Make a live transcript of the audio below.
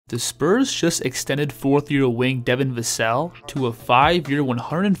The Spurs just extended fourth-year wing Devin Vassell to a 5-year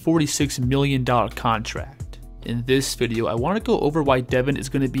 $146 million contract. In this video, I want to go over why Devin is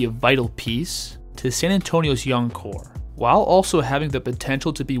going to be a vital piece to San Antonio's young core, while also having the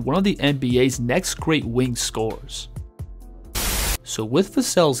potential to be one of the NBA's next great wing scorers. So with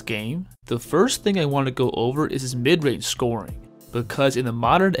Vassell's game, the first thing I want to go over is his mid-range scoring, because in the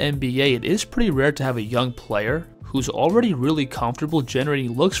modern NBA it is pretty rare to have a young player who's already really comfortable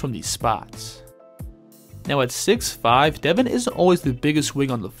generating looks from these spots. Now at 6'5", Devin isn't always the biggest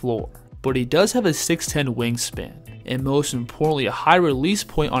wing on the floor, but he does have a 6'10" wingspan, and most importantly a high release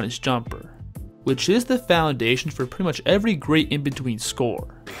point on his jumper, which is the foundation for pretty much every great in-between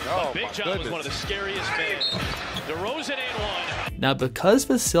scorer. Oh, Big John was one of the scariest men. DeRozan and one. Now because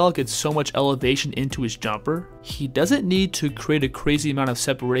Vassell gets so much elevation into his jumper, he doesn't need to create a crazy amount of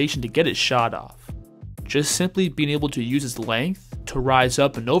separation to get his shot off. Just simply being able to use his length to rise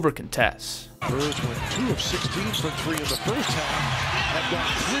up and over contests. Spurs went 2 of 16 from 3 in the first half. Have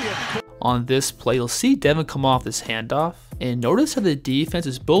got 3 On this play, you'll see Devin come off this handoff, and notice how the defense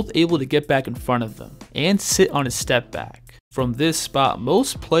is both able to get back in front of them and sit on his step back. From this spot,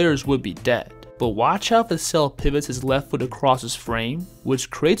 most players would be dead, but watch how Vassell pivots his left foot across his frame,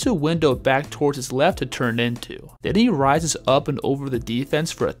 which creates a window back towards his left to turn into. Then he rises up and over the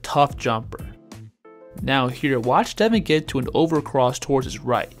defense for a tough jumper. Now here, watch Devin get to an overcross towards his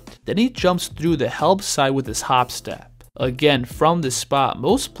right. Then he jumps through the help side with his hop step. Again, from this spot,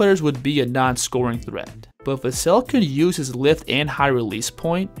 most players would be a non-scoring threat, but Vassell could use his lift and high release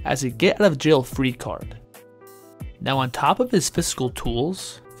point as a get out of jail free card. Now on top of his physical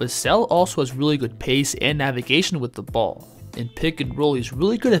tools, Vassell also has really good pace and navigation with the ball. In pick and roll, he's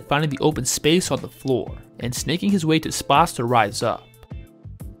really good at finding the open space on the floor and snaking his way to spots to rise up.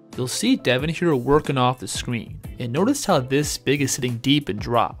 You'll see Devin here working off the screen, and notice how this big is sitting deep and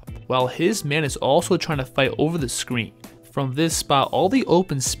drop, while his man is also trying to fight over the screen. From this spot, all the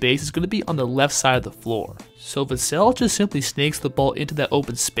open space is going to be on the left side of the floor, so Vassell just simply snakes the ball into that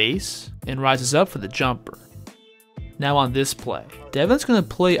open space and rises up for the jumper. Now on this play, Devin's going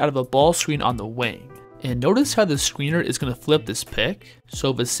to play out of a ball screen on the wing, and notice how the screener is going to flip this pick,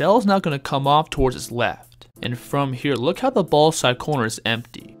 so Vassell's not going to come off towards his left. And from here, look how the ball side corner is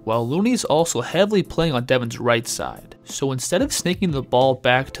empty, while Looney's also heavily playing on Devin's right side. So instead of snaking the ball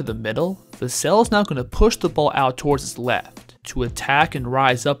back to the middle, Vassell's now going to push the ball out towards his left to attack and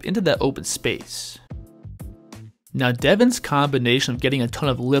rise up into that open space. Now Devin's combination of getting a ton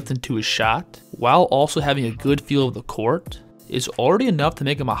of lift into his shot, while also having a good feel of the court, is already enough to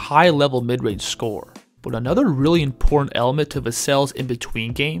make him a high-level mid-range scorer. But another really important element to Vassell's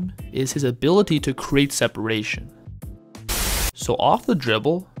in-between game is his ability to create separation. So off the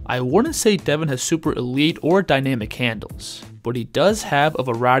dribble, I wouldn't say Devin has super elite or dynamic handles, but he does have a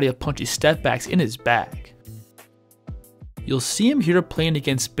variety of punchy stepbacks in his bag. You'll see him here playing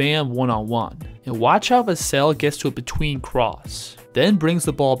against Bam one-on-one, and watch how Vassell gets to a between cross, then brings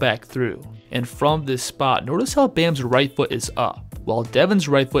the ball back through. And from this spot, notice how Bam's right foot is up, while Devin's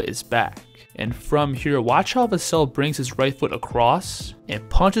right foot is back. And from here, watch how Vassell brings his right foot across and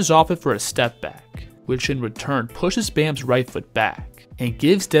punches off it for a step back, which in return pushes Bam's right foot back and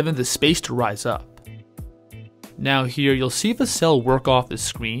gives Devin the space to rise up. Now here, you'll see Vassell work off the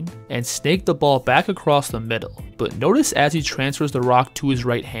screen and snake the ball back across the middle, but notice as he transfers the rock to his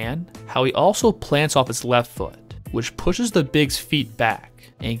right hand, how he also plants off his left foot, which pushes the big's feet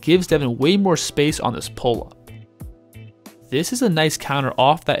back and gives Devin way more space on this pull-up. This is a nice counter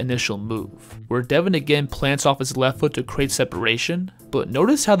off that initial move, where Devin again plants off his left foot to create separation, but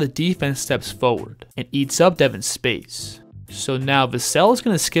notice how the defense steps forward and eats up Devin's space. So now Vassell is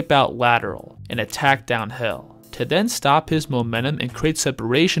going to skip out lateral and attack downhill, to then stop his momentum and create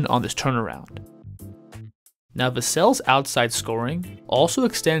separation on this turnaround. Now Vassell's outside scoring also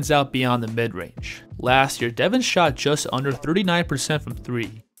extends out beyond the mid-range. Last year, Devin shot just under 39% from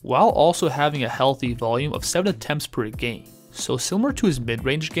 3, while also having a healthy volume of 7 attempts per game. So similar to his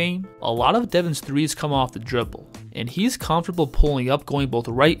mid-range game, a lot of Devin's threes come off the dribble, and he's comfortable pulling up going both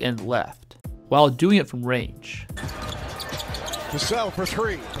right and left, while doing it from range. Vassell for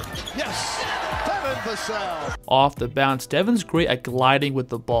 3. Yes! Devin Vassell! Off the bounce, Devin's great at gliding with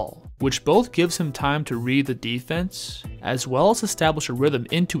the ball, which both gives him time to read the defense, as well as establish a rhythm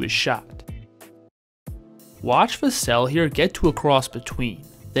into his shot. Watch Vassell here get to a cross between,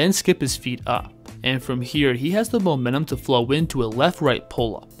 then skip his feet up. And from here, he has the momentum to flow into a left-right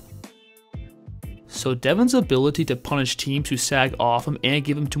pull-up. So Devin's ability to punish teams who sag off him and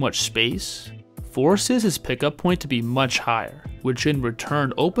give him too much space forces his pickup point to be much higher, which in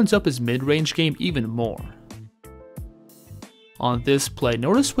return opens up his mid-range game even more. On this play,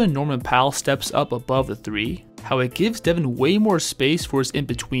 notice when Norman Powell steps up above the 3, how it gives Devin way more space for his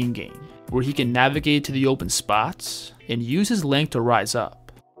in-between game, where he can navigate to the open spots and use his length to rise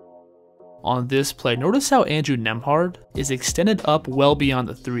up. On this play, notice how Andrew Nembhard is extended up well beyond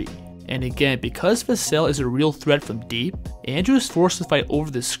the 3. And again, because Vassell is a real threat from deep, Andrew is forced to fight over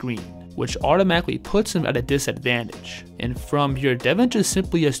the screen, which automatically puts him at a disadvantage. And from here, Devin just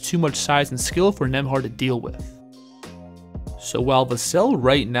simply has too much size and skill for Nembhard to deal with. So while Vassell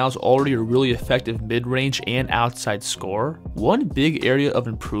right now is already a really effective mid-range and outside scorer, one big area of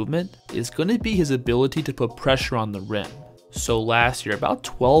improvement is going to be his ability to put pressure on the rim. So last year, about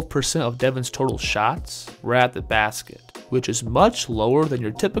 12% of Devin's total shots were at the basket, which is much lower than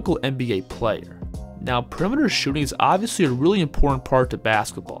your typical NBA player. Now, perimeter shooting is obviously a really important part to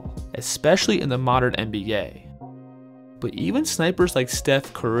basketball, especially in the modern NBA. But even snipers like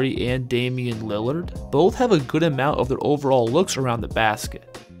Steph Curry and Damian Lillard both have a good amount of their overall looks around the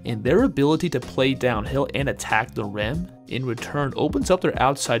basket, and their ability to play downhill and attack the rim in return opens up their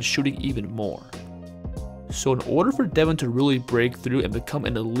outside shooting even more. So in order for Devin to really break through and become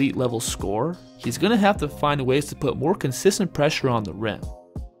an elite level scorer, he's going to have to find ways to put more consistent pressure on the rim.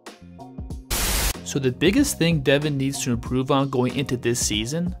 So the biggest thing Devin needs to improve on going into this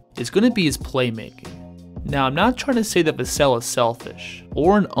season is going to be his playmaking. Now, I'm not trying to say that Vassell is selfish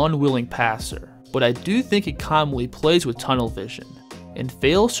or an unwilling passer, but I do think he commonly plays with tunnel vision and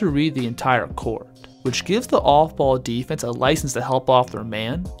fails to read the entire court, which gives the off-ball defense a license to help off their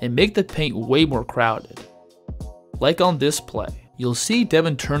man and make the paint way more crowded. Like on this play, you'll see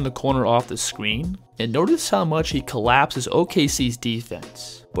Devin turn the corner off the screen and notice how much he collapses OKC's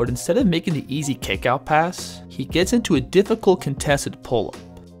defense, but instead of making the easy kickout pass, he gets into a difficult contested pull-up.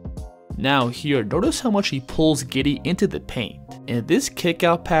 Now here, notice how much he pulls Giddey into the paint, and this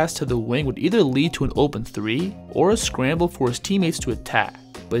kickout pass to the wing would either lead to an open 3 or a scramble for his teammates to attack,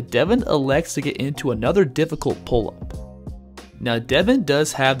 but Devin elects to get into another difficult pull-up. Now Devin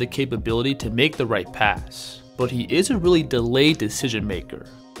does have the capability to make the right pass, but he is a really delayed decision maker.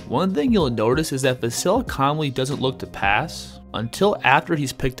 One thing you'll notice is that Vassell commonly doesn't look to pass until after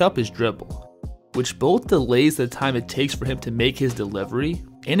he's picked up his dribble, which both delays the time it takes for him to make his delivery,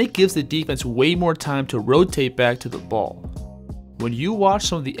 and it gives the defense way more time to rotate back to the ball. When you watch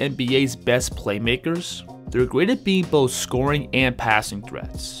some of the NBA's best playmakers, they're great at being both scoring and passing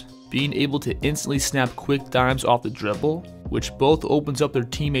threats, being able to instantly snap quick dimes off the dribble, which both opens up their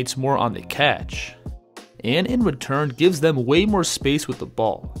teammates more on the catch, and in return gives them way more space with the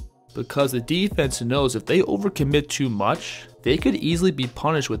ball, because the defense knows if they overcommit too much, they could easily be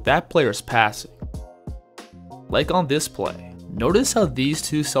punished with that player's passing. Like on this play, notice how these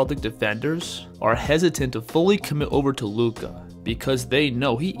two Celtic defenders are hesitant to fully commit over to Luka because they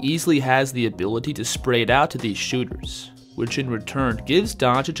know he easily has the ability to spray it out to these shooters, which in return gives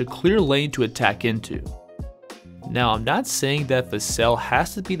Doncic a clear lane to attack into. Now, I'm not saying that Vassell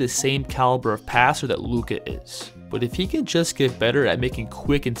has to be the same caliber of passer that Luka is, but if he can just get better at making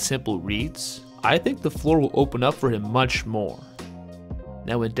quick and simple reads, I think the floor will open up for him much more.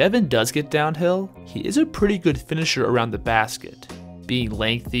 Now when Devin does get downhill, he is a pretty good finisher around the basket, being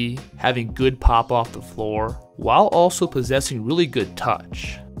lengthy, having good pop off the floor, while also possessing really good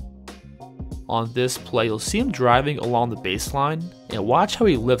touch. On this play, you'll see him driving along the baseline, and watch how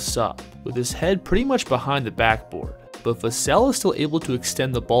he lifts up, with his head pretty much behind the backboard. But Vassell is still able to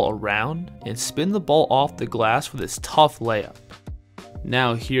extend the ball around and spin the ball off the glass for this tough layup.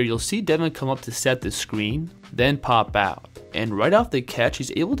 Now here, you'll see Devin come up to set the screen, then pop out. And right off the catch,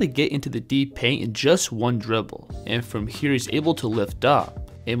 he's able to get into the deep paint in just one dribble. And from here, he's able to lift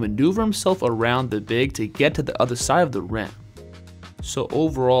up and maneuver himself around the big to get to the other side of the rim. So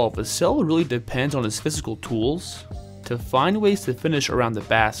overall, Vassell really depends on his physical tools to find ways to finish around the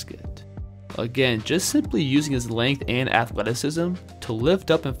basket. Again, just simply using his length and athleticism to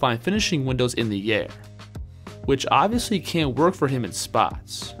lift up and find finishing windows in the air, which obviously can work for him in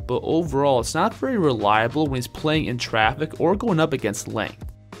spots, but overall it's not very reliable when he's playing in traffic or going up against length.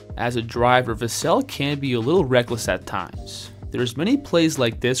 As a driver, Vassell can be a little reckless at times. There's many plays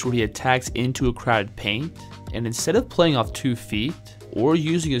like this where he attacks into a crowded paint, and instead of playing off 2 feet or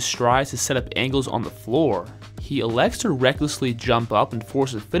using his strides to set up angles on the floor, he elects to recklessly jump up and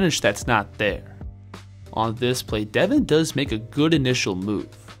force a finish that's not there. On this play, Devin does make a good initial move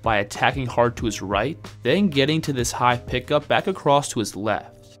by attacking hard to his right, then getting to this high pickup back across to his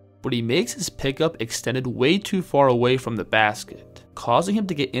left, but he makes his pickup extended way too far away from the basket, causing him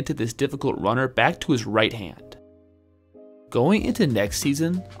to get into this difficult runner back to his right hand. Going into next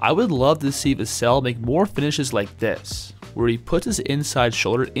season, I would love to see Vassell make more finishes like this, where he puts his inside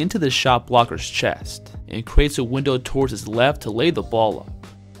shoulder into the shot blocker's chest and creates a window towards his left to lay the ball up.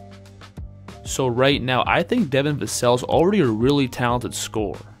 So right now, I think Devin Vassell is already a really talented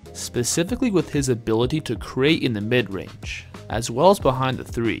scorer, specifically with his ability to create in the mid-range, as well as behind the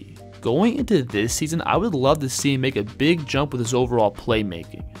three. Going into this season, I would love to see him make a big jump with his overall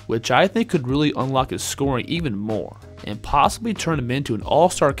playmaking, which I think could really unlock his scoring even more, and possibly turn him into an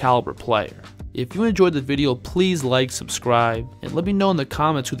all-star caliber player. If you enjoyed the video, please like, subscribe, and let me know in the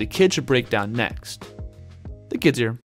comments who the kid should break down next. The kid's here.